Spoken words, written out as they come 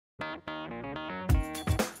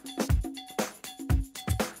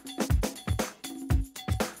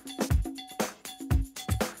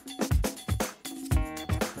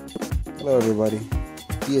Hello everybody,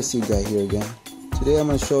 DSC guy here again. Today I'm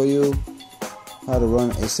going to show you how to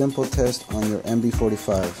run a simple test on your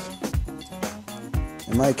MB45.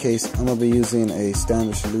 In my case, I'm going to be using a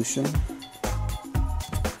standard solution.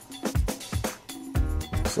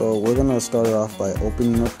 So we're going to start off by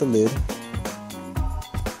opening up the lid.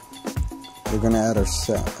 We're going to add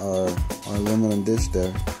our aluminum dish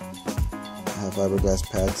there. I have fiberglass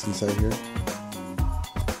pads inside here.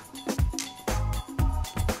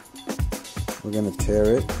 We're going to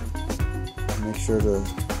tear it. Make sure to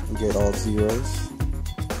get all zeros.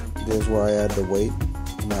 There's where I add the weight.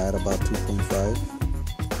 I'm going to add about 2.5.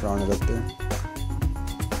 Round it up there.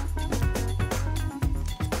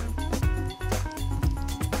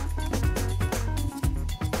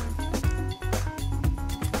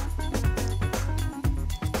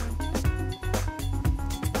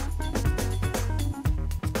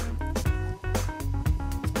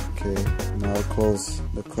 Okay, now close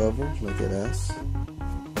the cover like it has.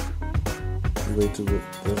 You wait till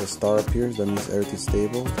there's a star appears, that means everything's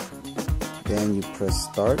stable. Then you press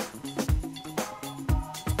start.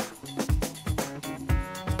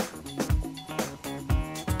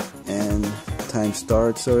 And time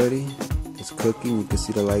starts already. It's cooking, you can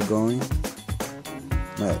see the light going.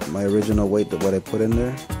 My original weight, what I put in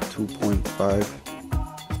there, 2.5.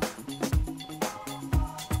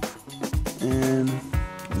 And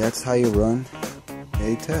that's how you run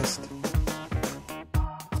a test.